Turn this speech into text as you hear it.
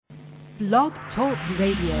Blog Talk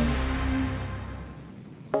Radio.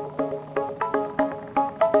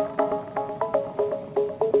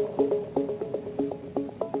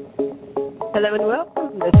 Hello and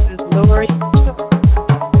welcome. This is Lori.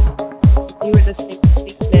 You are listening to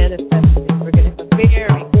Speak Manifesting. We're going to have a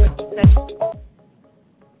very good session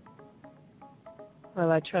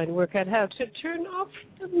while I try and work out how to turn off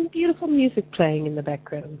the beautiful music playing in the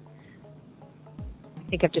background. I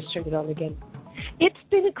think I've just turned it on again. It's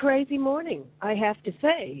been a crazy morning, I have to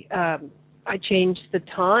say. I changed the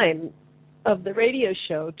time of the radio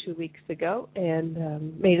show 2 weeks ago and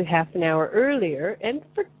made it half an hour earlier and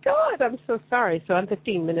forgot. I'm so sorry. So I'm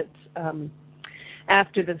 15 minutes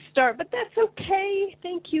after the start, but that's okay.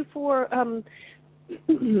 Thank you for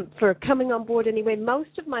coming on board anyway.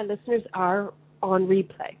 Most of my listeners are on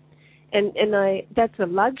replay, and that's a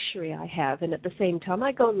luxury I have, and at the same time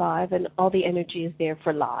I go live and all the energy is there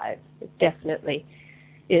for live. It definitely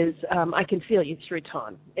is. I can feel you through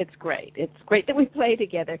time. It's great. It's great that we play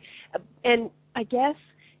together. And I guess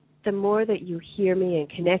the more that you hear me and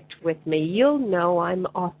connect with me, you'll know I'm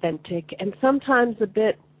authentic and sometimes a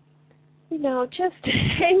bit, just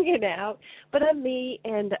hanging out. But I'm me,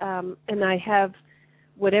 and I have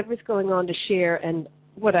whatever's going on to share. And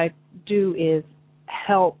what I do is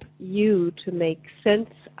help you to make sense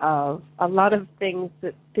of a lot of things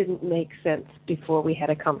that didn't make sense before we had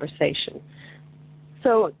a conversation.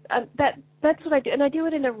 So that's what I do, and I do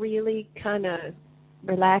it in a really kind of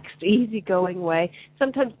relaxed, easygoing way.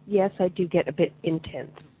 Sometimes, yes, I do get a bit intense,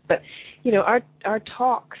 but our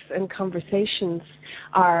talks and conversations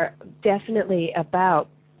are definitely about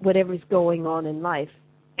whatever's going on in life,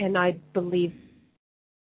 and I believe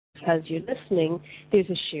because you're listening, there's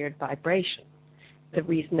a shared vibration. The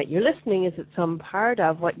reason that you're listening is that some part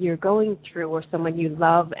of what you're going through, or someone you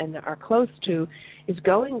love and are close to is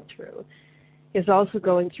going through, is also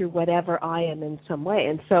going through whatever I am in some way.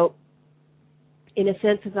 And so, in a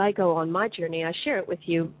sense, as I go on my journey, I share it with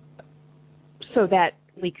you so that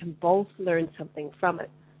we can both learn something from it.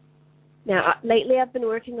 Now, lately I've been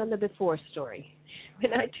working on the before story.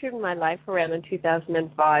 When I turned my life around in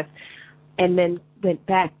 2005 and then went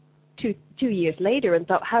back two years later and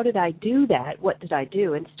thought, how did I do that? What did I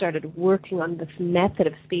do? And started working on this method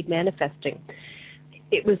of speed manifesting.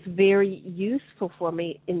 It was very useful for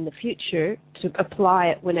me in the future to apply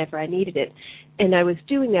it whenever I needed it, and I was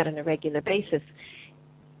doing that on a regular basis.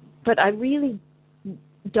 But I really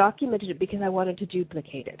documented it because I wanted to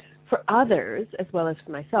duplicate it for others as well as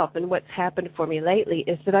for myself. And what's happened for me lately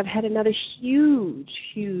is that I've had another huge,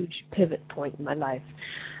 huge pivot point in my life.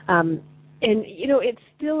 And, it's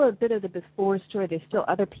still a bit of the before story. There's still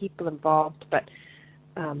other people involved, but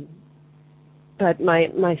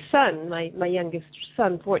my son, my youngest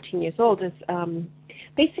son, 14 years old, is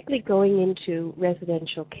basically going into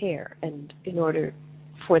residential care. And in order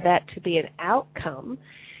for that to be an outcome,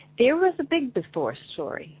 there was a big before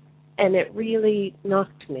story. And it really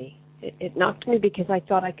knocked me. It knocked me because I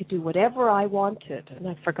thought I could do whatever I wanted, and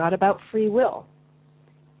I forgot about free will.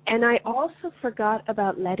 And I also forgot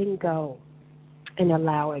about letting go and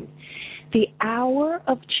allowing. The hour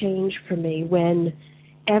of change for me when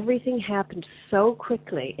everything happened so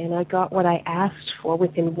quickly and I got what I asked for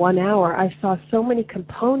within 1 hour, I saw so many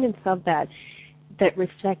components of that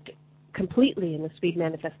reflect completely in the speed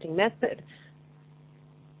manifesting method.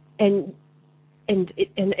 And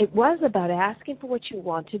it was about asking for what you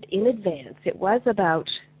wanted in advance. It was about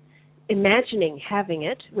imagining having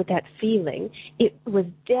it with that feeling. It was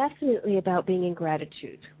definitely about being in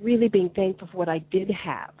gratitude, really being thankful for what I did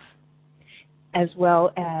have, as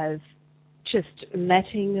well as just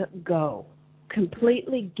letting go,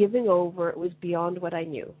 completely giving over. It was beyond what I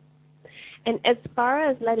knew. And as far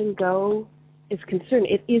as letting go is concerned,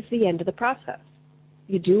 it is the end of the process.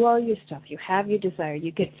 You do all your stuff. You have your desire.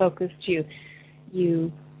 You get focused.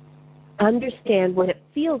 You understand what it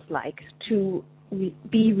feels like to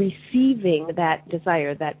be receiving that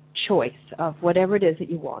desire, that choice of whatever it is that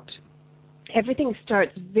you want. Everything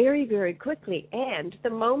starts very, very quickly, and the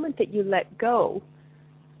moment that you let go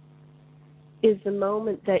is the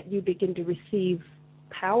moment that you begin to receive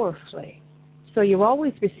powerfully. So you're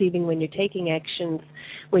always receiving when you're taking actions,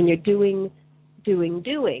 when you're doing,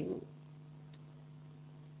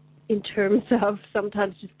 in terms of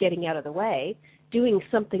sometimes just getting out of the way, doing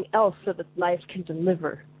something else so that life can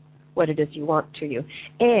deliver what it is you want to you.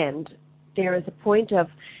 And there is a point of,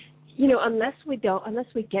 unless we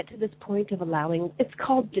get to this point of allowing, it's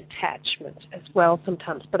called detachment as well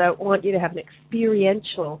sometimes, but I want you to have an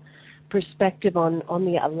experiential perspective on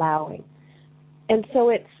the allowing. And so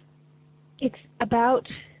it's about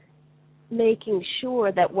making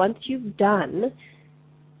sure that once you've done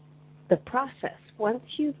the process. Once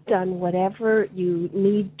you've done whatever you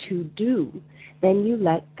need to do, then you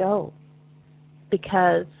let go.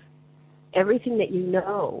 Because everything that you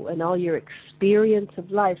know and all your experience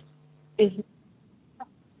of life is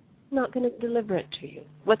not going to deliver it to you.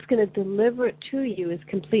 What's going to deliver it to you is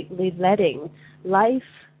completely letting life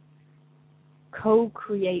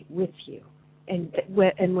co-create with you.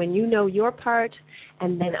 And when you know your part,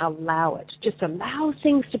 and then allow it. Just allow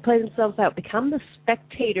things to play themselves out. Become the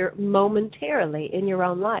spectator momentarily in your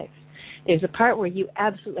own life. There's a part where you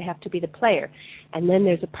absolutely have to be the player, and then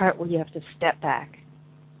there's a part where you have to step back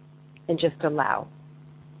and just allow.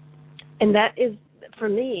 And that is, for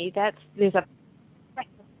me, there's a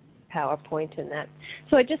PowerPoint in that.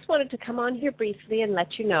 So I just wanted to come on here briefly and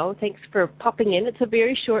let you know. Thanks for popping in. It's a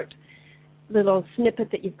very short little snippet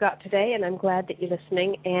that you've got today, and I'm glad that you're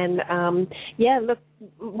listening. And look,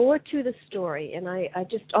 more to the story. And I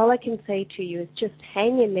just, all I can say to you is just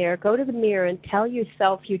hang in there. Go to the mirror and tell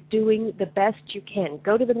yourself you're doing the best you can.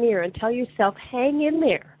 Go to the mirror and tell yourself, hang in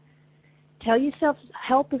there. Tell yourself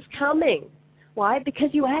help is coming. Why? Because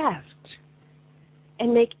you asked.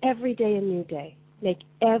 And make every day a new day. Make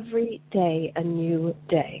every day a new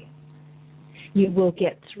day. You will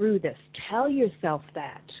get through this. Tell yourself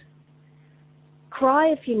that.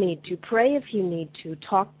 Cry if you need to. Pray if you need to.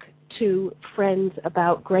 Talk to friends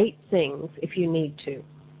about great things if you need to,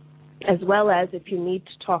 as well as if you need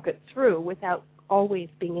to talk it through without always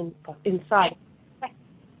being inside.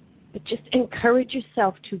 But just encourage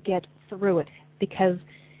yourself to get through it, because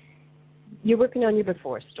you're working on your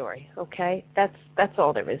before story, okay? That's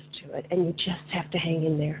all there is to it, and you just have to hang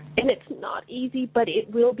in there. And it's not easy, but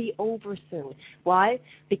it will be over soon. Why?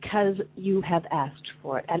 Because you have asked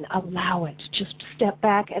for it, and allow it. Just step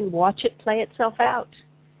back and watch it play itself out.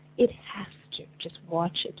 It has to. Just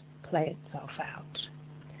watch it play itself out.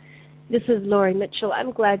 This is Laurie Mitchell.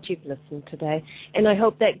 I'm glad you've listened today, and I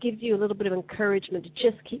hope that gives you a little bit of encouragement to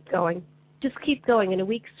just keep going. Just keep going. In a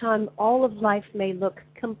week's time, all of life may look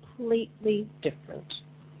completely different.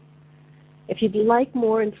 If you'd like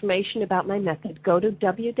more information about my method, go to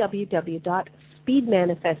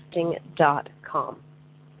www.speedmanifesting.com.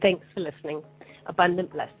 Thanks for listening.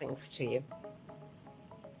 Abundant blessings to you.